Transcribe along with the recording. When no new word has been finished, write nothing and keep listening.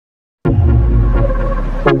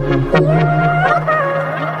Hello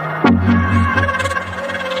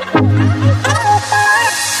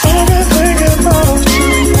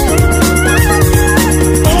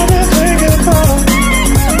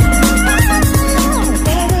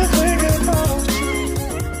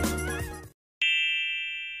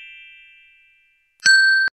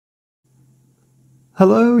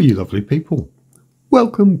you lovely people,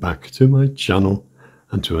 welcome back to my channel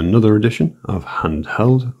and to another edition of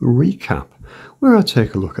Handheld Recap, where I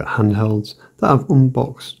take a look at handhelds that I've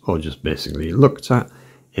unboxed or just basically looked at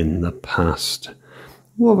in the past.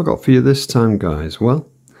 What have I got for you this time, guys? Well,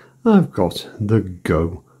 I've got the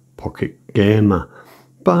Go Pocket Gamer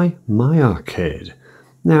by MyArcade.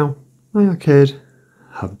 Now, MyArcade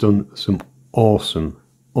have done some awesome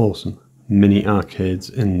mini arcades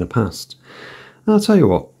in the past. And I'll tell you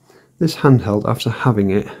what, this handheld, after having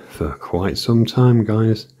it for quite some time,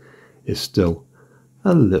 guys, is still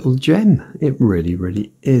a little gem. It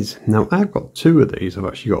really is. Now, I've got two of these. I've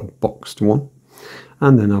actually got a boxed one,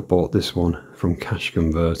 and then I bought this one from Cash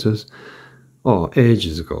Converters,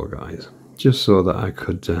 ages ago, guys, just so that I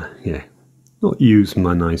could, not use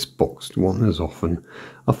my nice boxed one as often.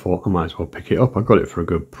 I thought I might as well pick it up. I got it for a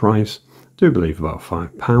good price. I do believe about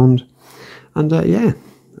 £5. And yeah,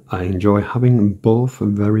 I enjoy having both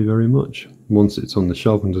very much. Once it's on the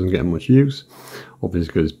shelf and doesn't get much use, obviously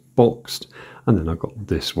because it's boxed. And then I've got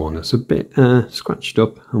this one. It's a bit scratched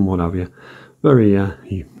up and what have you. Very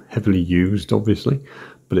heavily used, obviously,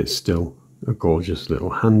 but it's still a gorgeous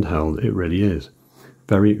little handheld. It really is.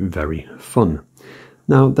 Very fun.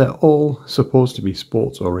 Now, they're all supposed to be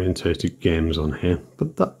sports-orientated games on here,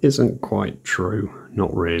 but that isn't quite true.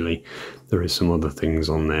 Not really. There is some other things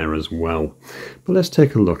on there as well. But let's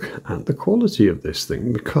take a look at the quality of this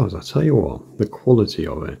thing, because I tell you what, the quality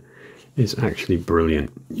of it is actually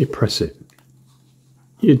brilliant. You press it,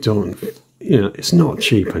 you don't, it's not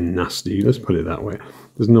cheap and nasty, let's put it that way.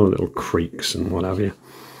 There's no little creaks and what have you.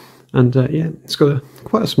 And yeah, it's got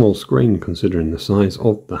quite a small screen considering the size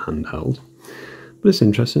of the handheld. But it's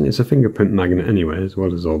interesting, it's a fingerprint magnet anyway, as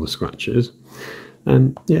well as all the scratches.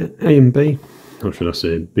 Yeah, A and B, or should I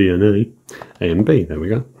say B and A and B, there we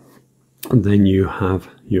go. And then you have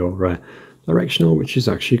your directional, which is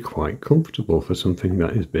actually quite comfortable for something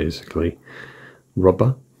that is basically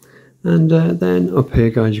rubber. And then up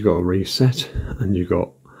here, guys, you've got a reset, and you've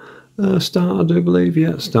got start, I do believe,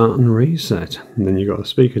 yeah, start and reset. And then you've got a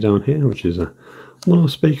speaker down here, which is a mono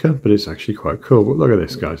speaker, but it's actually quite cool. But look at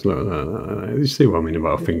this, guys, look at that. You see what I mean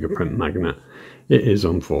about a fingerprint magnet? It is,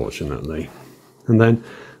 unfortunately. And then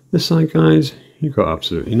this side, guys, you've got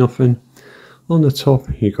absolutely nothing. On the top,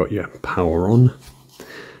 you've got your power on,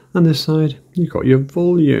 and this side, you've got your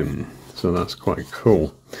volume. So that's quite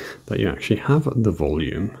cool that you actually have the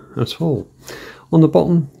volume at all. On the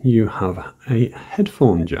bottom, you have a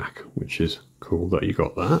headphone jack, which is cool that you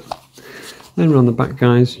got that. Then around the back,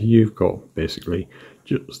 guys, you've got basically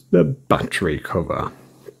just the battery cover.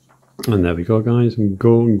 And there we go, guys,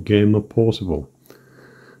 Go Gamer Portable.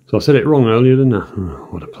 So I said it wrong earlier, didn't I? Oh,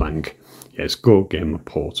 what a plank. Yeah, it's Go Gamer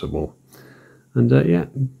Portable. And yeah,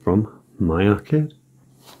 from MyArcade.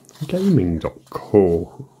 Gaming.com,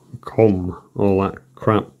 all that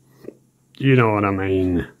crap. You know what I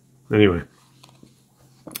mean. Anyway,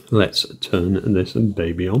 let's turn this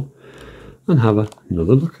baby on and have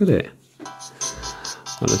another look at it.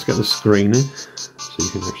 Right, let's get the screen in so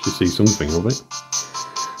you can actually see something of it.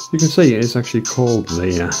 You can see it's actually called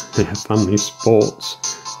the Family Sports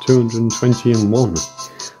 220-in-1.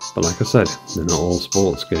 But like I said, they're not all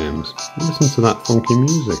sports games. Listen to that funky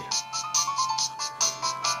music.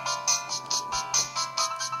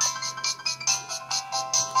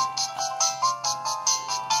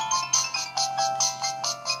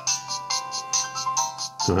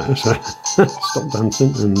 Right, stop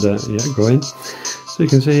dancing and yeah, go in. So you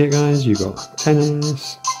can see here, guys, you've got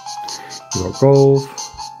tennis, you've got golf.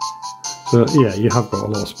 So yeah, you have got a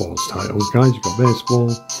lot of sports titles, guys. You've got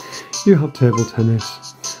baseball, you have table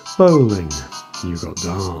tennis, bowling, you've got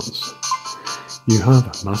darts, you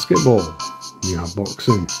have basketball, you have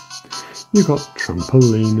boxing, you've got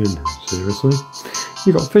trampolining, seriously,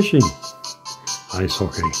 you've got fishing, ice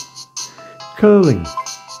hockey, curling.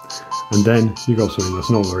 And then you've got something that's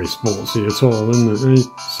not very sportsy at all, isn't it?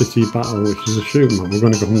 City Battle, which is a shoot 'em up. We're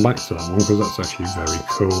going to come back to that one because that's actually very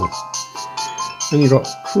cool. And you've got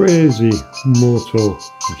Crazy Moto,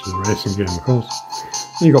 which is a racing game, of course.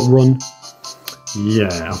 And you've got Run.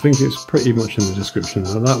 Yeah, I think it's pretty much in the description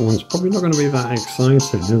that that one's probably not going to be that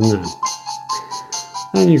exciting, isn't it?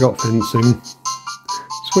 Then you've got Fencing,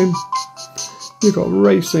 Swim. You've got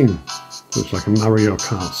Racing. Looks like a Mario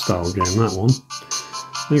Kart style game, that one.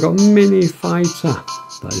 And you've got Mini Fighter.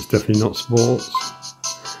 That is definitely not sports.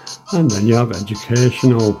 And then you have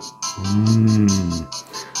educational.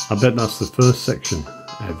 I bet that's the first section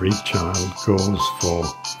every child goes for.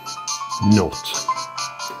 Not.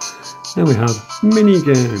 Then we have mini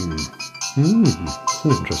game. That's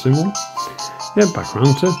an interesting one. Yeah, back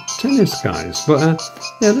round to tennis, guys. But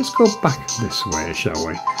yeah, let's go back this way, shall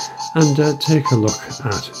we? And take a look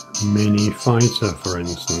at Mini Fighter, for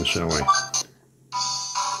instance, shall we?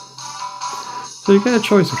 So you get a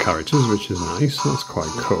choice of characters, which is nice. That's quite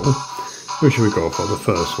cool. Who should we go for? The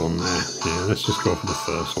first one there. Yeah, let's just go for the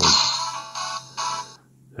first one.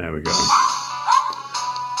 There we go.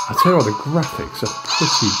 I tell you what, the graphics are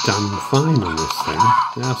pretty damn fine on this thing.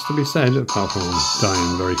 It has to be said, apart from I'm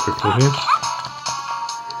dying very quickly here.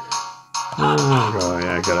 Oh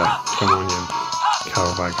yeah, get her. Come on, you cow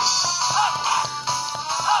bag.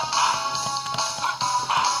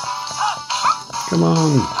 Come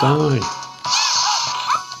on, die.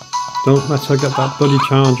 Don't let her get that bloody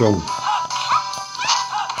charge on.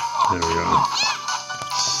 There we go.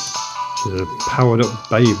 She's a powered up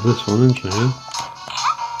babe, this one, isn't she? Yeah?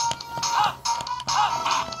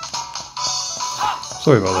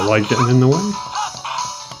 Sorry about the light getting in the way.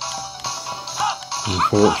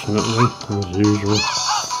 Unfortunately, as usual.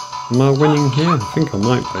 Am I winning here? I think I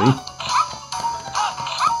might be.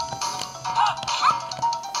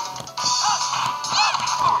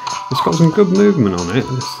 It's got some good movement on it,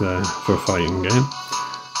 this for a fighting game.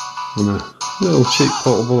 On a little cheap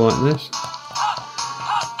portable like this.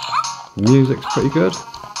 The music's pretty good.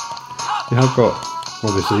 You have got,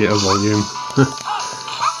 obviously, a volume.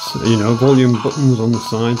 You know, volume buttons on the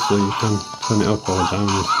side, so you can turn it up or down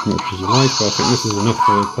as much as you like. But I think this is enough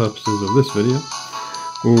for the purposes of this video.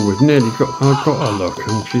 Oh, we've nearly got her, look,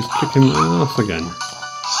 and she's kicking my ass again.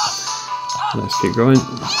 Let's keep going.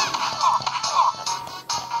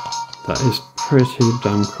 That is pretty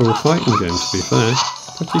damn cool fighting game, to be fair.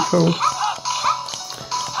 Pretty cool.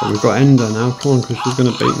 But we've got Ender now, come on, because she's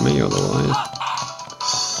going to beat me otherwise.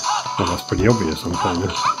 Well, that's pretty obvious, I'm playing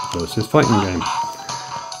a versus fighting game.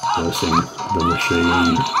 Versing the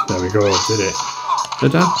machine. There we go, did it.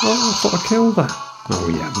 Did I? Oh, I thought I killed her. Oh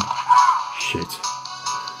yeah. Shit.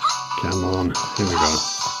 Come on, here we go.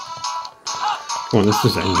 Come on, let's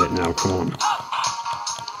just end it now, come on.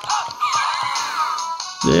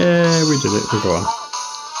 Yeah, we did it, we got her.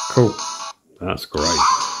 Cool. That's great.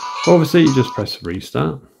 Obviously, you just press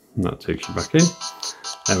restart, and that takes you back in.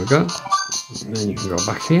 There we go. And then you can go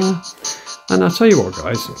back here. And I'll tell you what,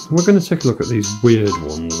 guys, we're going to take a look at these weird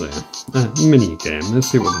ones there. Mini game, let's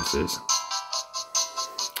see what this is.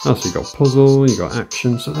 Oh, so you got puzzle, you got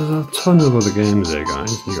action, so there's a ton of other games here,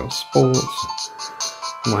 guys. You got sports.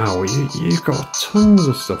 Wow, you've got tons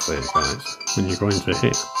of stuff here, guys, when you go into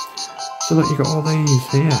here. So that you got all these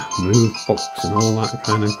here, move box and all that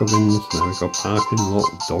kind of gubbins. Now we've got parking lot,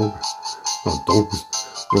 dogs,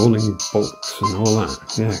 rolling box and all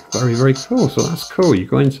that. Yeah, very, very cool. So that's cool. You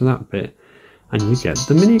go into that bit and you get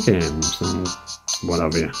the mini games and what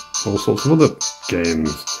have you, all sorts of other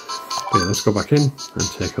games. But yeah, let's go back in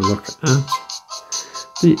and take a look at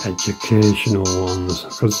the educational ones,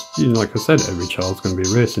 because you know, like I said, every child's going to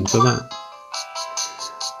be racing to that.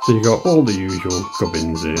 So you got all the usual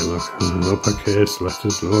gubbins here, look, uppercase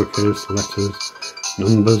letters, lowercase letters,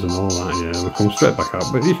 numbers and all that. Yeah, we'll come straight back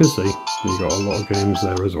out, but you can see you got a lot of games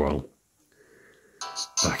there as well.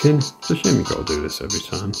 Back in. It's a shame you've got to do this every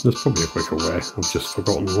time. There's probably a quicker way. I've just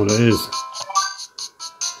forgotten what it is.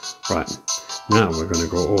 Right, now we're going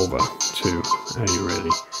to go over to a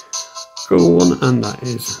really cool one, and that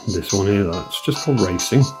is this one here. That's just called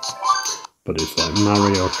racing, but it's like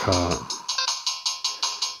Mario Kart.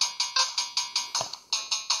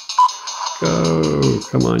 Go!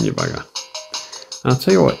 Come on, you bagger. I'll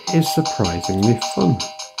tell you what, it's surprisingly fun.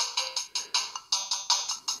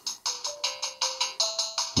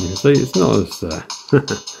 You can see it's not as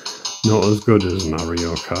not as good as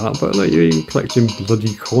Mario Kart, but look, you're collecting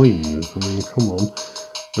bloody coins. I mean, come on.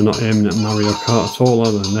 They're not aiming at Mario Kart at all,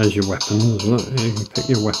 are they? And there's your weapons. Look, you can pick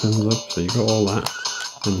your weapons up, so you got all that,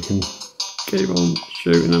 and you can keep on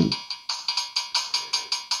shooting them.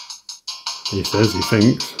 He says he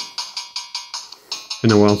thinks.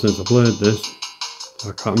 Been a while since I played this, so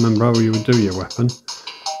I can't remember how you would do your weapon,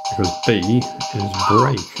 because B is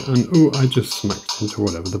break, and ooh, I just smacked into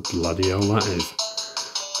whatever the bloody hell that is.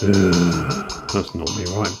 That's knocked me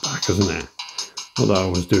right back, isn't it? Not that I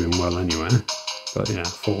was doing well anyway, but yeah,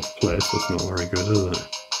 4th place, that's not very good, is it?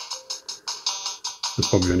 There's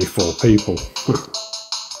probably only 4 people, so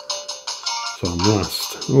I'm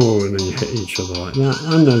last. Oh, and then you hit each other like that,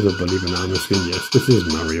 and there's a bloody banana skin. Yes, this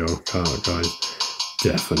is Mario Kart, guys.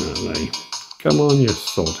 Definitely. Come on, you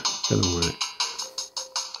sod. Get on with it.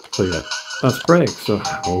 So yeah, that's break. So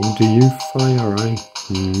how do you fire, eh?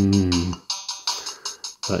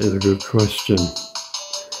 That is a good question.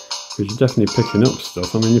 Because you're definitely picking up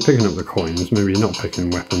stuff. I mean, you're picking up the coins. Maybe you're not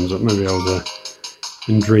picking weapons up. Maybe I was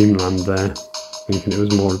in dreamland there, thinking it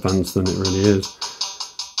was more advanced than it really is.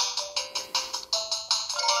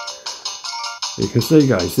 You can see,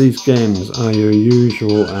 guys, these games are your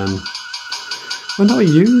usual, well, not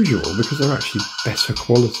usual, because they're actually better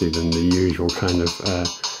quality than the usual kind of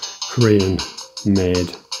Korean made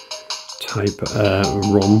type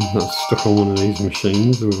ROM that's stuck on one of these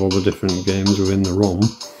machines with all the different games within the ROM.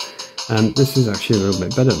 And this is actually a little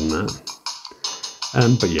bit better than that.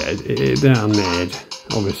 But yeah, they are made,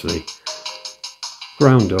 obviously,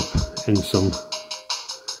 ground up in some,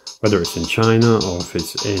 whether it's in China or if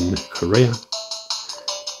it's in Korea,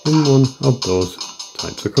 in one of those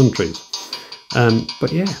types of countries.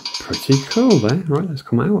 But yeah, pretty cool there. Right, let's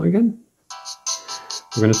come out again.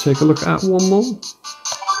 We're going to take a look at one more.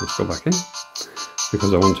 Let's go back in,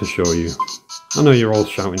 because I want to show you. I know you're all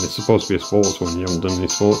shouting it's supposed to be a sports one, you haven't done any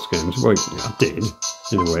sports games. Well, I did,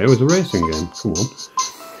 in a way. It was a racing game, come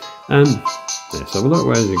on. Let's have a look.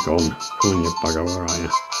 Where's it gone? Come on, you bugger, where are you?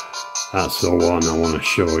 That's the one I want to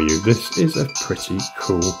show you. This is a pretty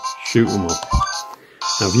cool shoot 'em up.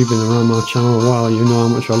 Now, if you've been around my channel a while, you know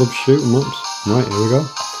how much I love shoot 'em ups. Right, here we go.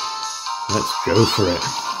 Let's go for it.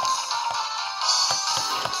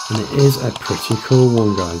 And it is a pretty cool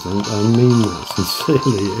one, guys, and I mean that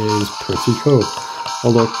sincerely. It is pretty cool,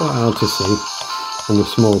 although quite hard to see on the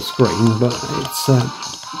small screen, but it's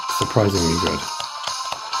surprisingly good.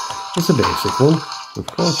 It's a basic one, of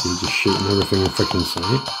course. You're just shooting everything in freaking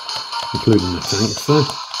sight, including the tanks there.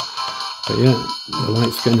 But yeah, the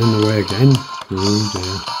light's getting in the way again. Oh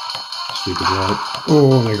dear, stupid light.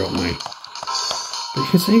 Oh, they got me. But you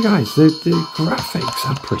can see, guys, the graphics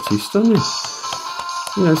are pretty stunning.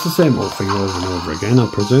 You know, it's the same old thing over and over again, I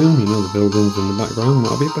presume. You know, the buildings in the background,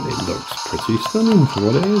 what have you, but it looks pretty stunning for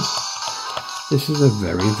what it is. This is a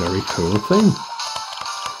very, very cool thing.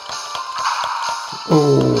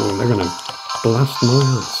 Oh, they're going to blast my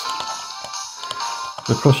ass.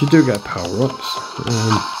 Of course, you do get power-ups.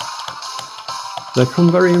 They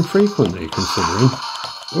come very infrequently, considering.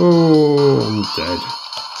 Oh, I'm dead.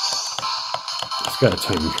 Let's get a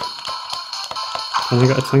tank. Can I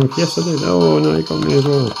get a tank? Yes, I did. Oh, no, he got me as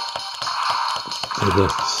well.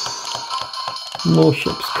 There's more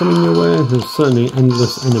ships coming your way. There's certainly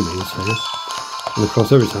endless enemies here. And of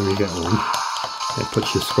course, every time you get one, it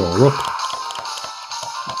puts your score up.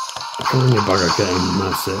 Come on, you bugger game.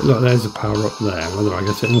 That's it. Look, there's a power up there. Whether I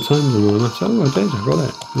get it in time doesn't really matter. Oh, I did. I got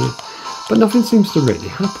it. Yeah. But nothing seems to really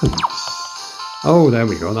happen. Oh, there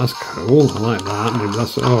we go. That's cool. I like that. Maybe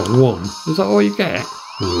that's... Oh, one. Is that all you get?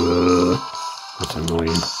 That's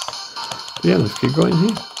annoying. But yeah, let's keep going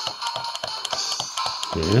here.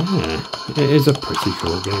 Yeah, it is a pretty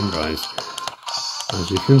cool game, guys. As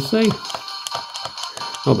you can see.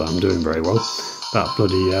 Not that I'm doing very well. That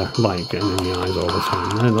bloody light getting in the eyes all the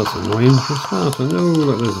time there. That's annoying. What's that? Oh,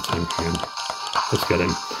 look, there's a tank again. Let's get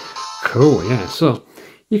him. Cool, yeah. So,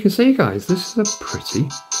 you can see, guys, this is a pretty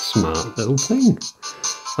smart little thing.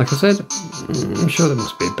 Like I said, I'm sure there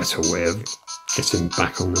must be a better way of getting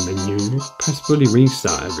back on the menu. Press bloody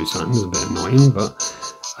restart every time is a bit annoying, but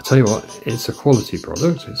I tell you what, it's a quality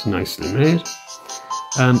product. It's nicely made.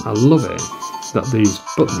 I love it that these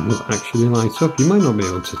buttons actually light up. You might not be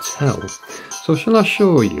able to tell. So shall I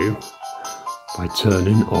show you by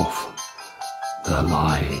turning off the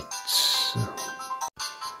lights?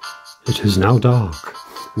 It is now dark.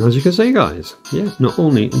 And as you can see, guys, yeah, not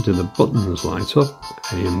only do the buttons light up,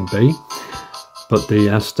 A and B, but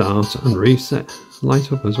the start and reset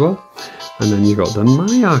light up as well. And then you've got the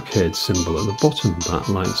My Arcade symbol at the bottom that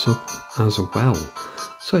lights up as well.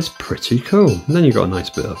 So it's pretty cool. And then you've got a nice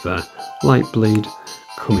bit of light bleed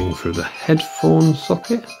coming through the headphone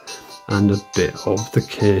socket and a bit of the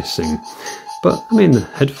casing. But I mean, the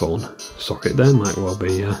headphone socket there might well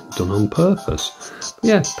be done on purpose. But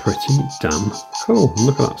yeah, pretty damn cool.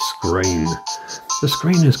 Look at that screen. The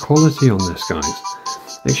screen is quality on this, guys.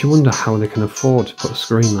 Makes you wonder how they can afford to put a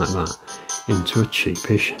screen like that into a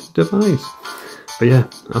cheapish device. But yeah,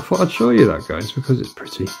 I thought I'd show you that, guys, because it's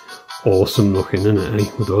pretty awesome looking, isn't it,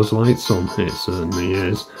 eh? With those lights on, it certainly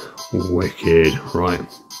is wicked. Right,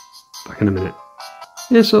 back in a minute.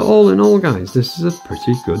 Yeah, so all in all, guys, this is a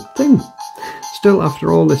pretty good thing. Still,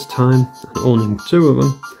 after all this time and owning two of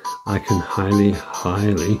them, I can highly,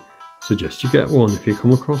 highly suggest you get one if you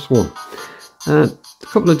come across one. A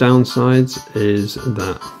couple of downsides is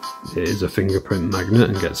that it is a fingerprint magnet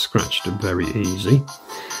and gets scratched very easy.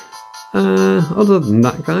 Other than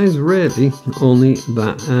that, guys, really, only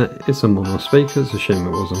that it's a mono speaker. It's a shame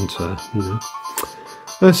it wasn't, you know,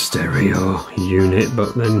 a stereo unit,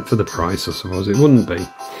 but then for the price, I suppose it wouldn't be.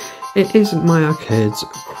 It isn't my arcade's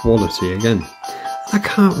quality again. I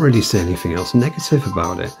can't really say anything else negative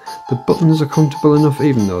about it. The buttons are comfortable enough,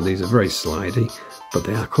 even though these are very slidey, but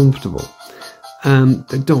they are comfortable.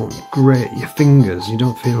 They don't grate your fingers. You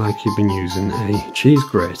don't feel like you've been using a cheese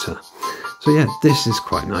grater. So yeah, this is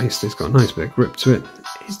quite nice. It's got a nice bit of grip to it.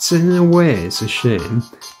 It's, in a way, it's a shame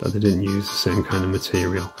that they didn't use the same kind of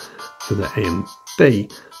material for the A and B,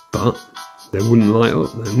 but they wouldn't light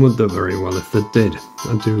up then, would they, very well if they did.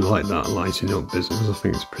 I do like that lighting up business. I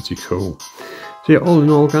think it's pretty cool. So yeah, all in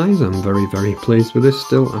all, guys, I'm very, very pleased with this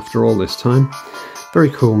still after all this time. Very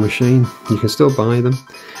cool machine. You can still buy them.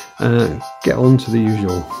 Get onto the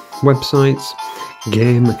usual websites.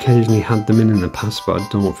 Game occasionally had them in the past, but I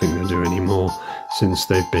don't think they do anymore since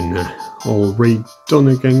they've been all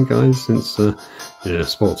redone again, guys, since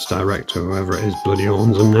Sports Direct or whoever it is bloody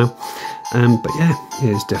owns them now. But yeah, it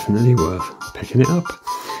is definitely worth picking it up.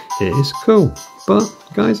 It is cool. But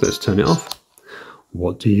guys, let's turn it off.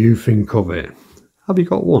 What do you think of it? Have you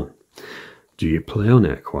got one? Do you play on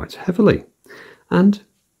it quite heavily? And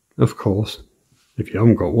of course, if you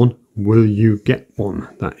haven't got one, will you get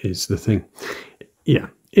one? That is the thing. Yeah,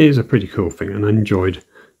 it is a pretty cool thing, and I enjoyed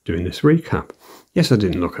doing this recap. Yes, I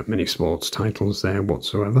didn't look at many sports titles there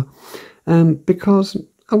whatsoever, because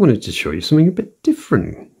I wanted to show you something a bit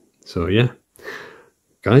different. So yeah,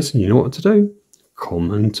 guys, you know what to do.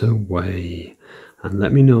 Comment away and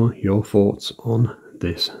let me know your thoughts on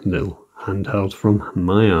this little handheld from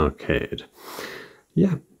my arcade.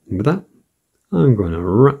 Yeah, with that, I'm going to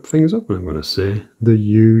wrap things up and I'm going to say the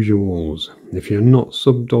usuals. If you're not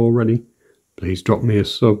subbed already, please drop me a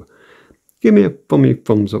sub. Give me a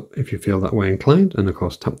thumbs up if you feel that way inclined, and of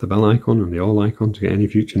course tap the bell icon and the all icon to get any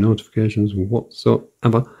future notifications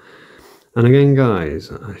whatsoever. And again,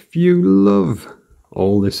 guys, if you love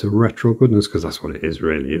all this retro goodness, because that's what it is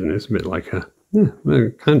really, isn't it? It's a bit like a,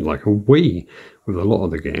 kind of like a Wii with a lot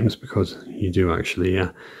of the games, because you do actually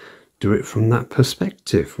do it from that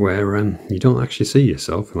perspective where you don't actually see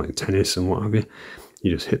yourself, like tennis and what have you.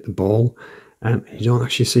 You just hit the ball. You don't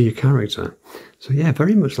actually see your character. So yeah,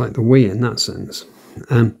 very much like the Wii in that sense.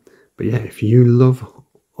 But yeah, if you love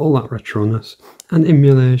all that retroness and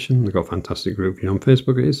emulation, they've got a fantastic group here on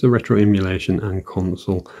Facebook. It is the Retro Emulation and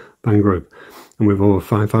Console Fan Group. And with over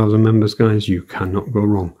 5,000 members, guys, you cannot go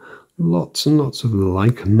wrong. Lots and lots of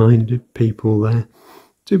like-minded people there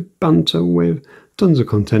to banter with. Tons of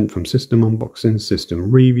content from system unboxings,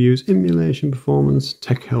 system reviews, emulation performance,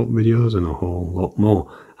 tech help videos, and a whole lot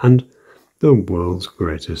more. And the world's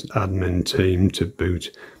greatest admin team to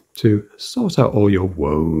boot to sort out all your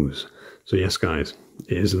woes. So yes, guys,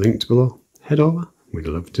 it is linked below. Head over. We'd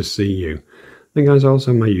love to see you. Then, guys,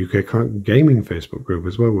 also my UK Gaming Facebook group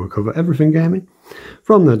as well. We'll cover everything gaming,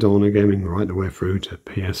 from the dawn of gaming right the way through to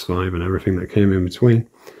PS5 and everything that came in between.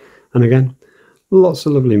 And again, lots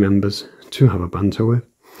of lovely members to have a banter with.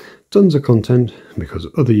 Tons of content, because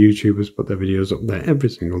other YouTubers put their videos up there every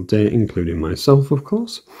single day, including myself, of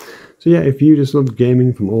course. So yeah, if you just love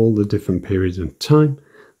gaming from all the different periods of time,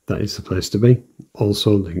 that is the place to be.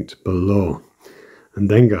 Also linked below. And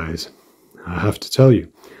then, guys, I have to tell you,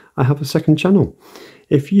 I have a second channel.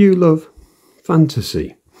 If you love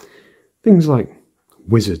fantasy, things like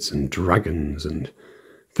wizards and dragons and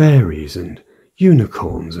fairies and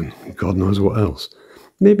unicorns and God knows what else,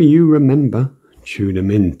 maybe you remember Tudor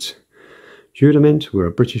Mint. Tudor Mint were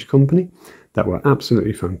a British company that were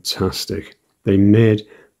absolutely fantastic. They made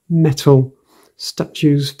metal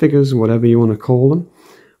statues, figures, whatever you want to call them,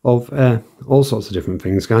 of all sorts of different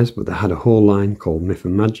things, guys, but they had a whole line called Myth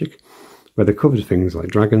and Magic, where they covered things like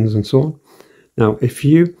dragons and so on. Now, if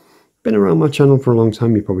you've been around my channel for a long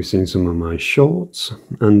time, you've probably seen some of my shorts,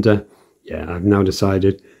 and yeah, I've now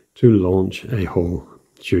decided to launch a whole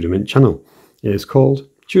Tudor Mint channel. It is called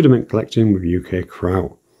Tudor Mint Collecting with UK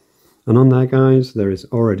Kraut. And on there, guys, there is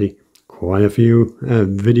already quite a few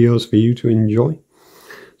videos for you to enjoy.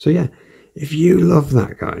 So yeah, if you love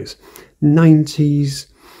that, guys, 90s,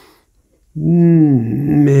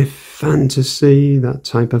 myth, fantasy, that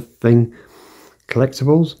type of thing,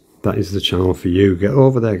 collectibles, that is the channel for you. Get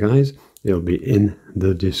over there, guys. It'll be in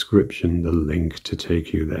the description, the link to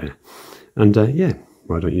take you there. And yeah,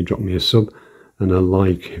 why don't you drop me a sub and a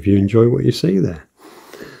like if you enjoy what you see there.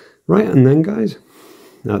 Right, and then, guys,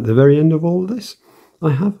 at the very end of all of this,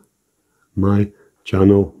 I have my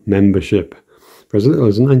channel membership. For as little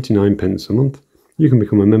as 99p a month, you can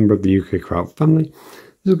become a member of the UK Kraut family.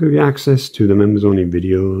 This will give you access to the members-only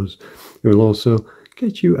videos. It will also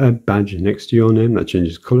get you a badge next to your name that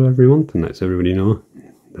changes colour every month and lets everybody know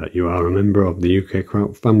that you are a member of the UK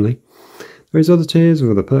Kraut family. There is other tiers with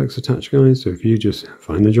other perks attached, guys, so if you just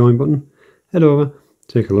find the join button, head over,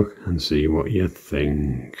 take a look and see what you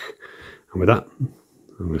think. And with that,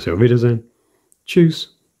 I'm going to say auf Wiedersehen, tschüss,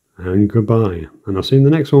 and goodbye. And I'll see you in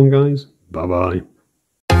the next one, guys. Bye-bye.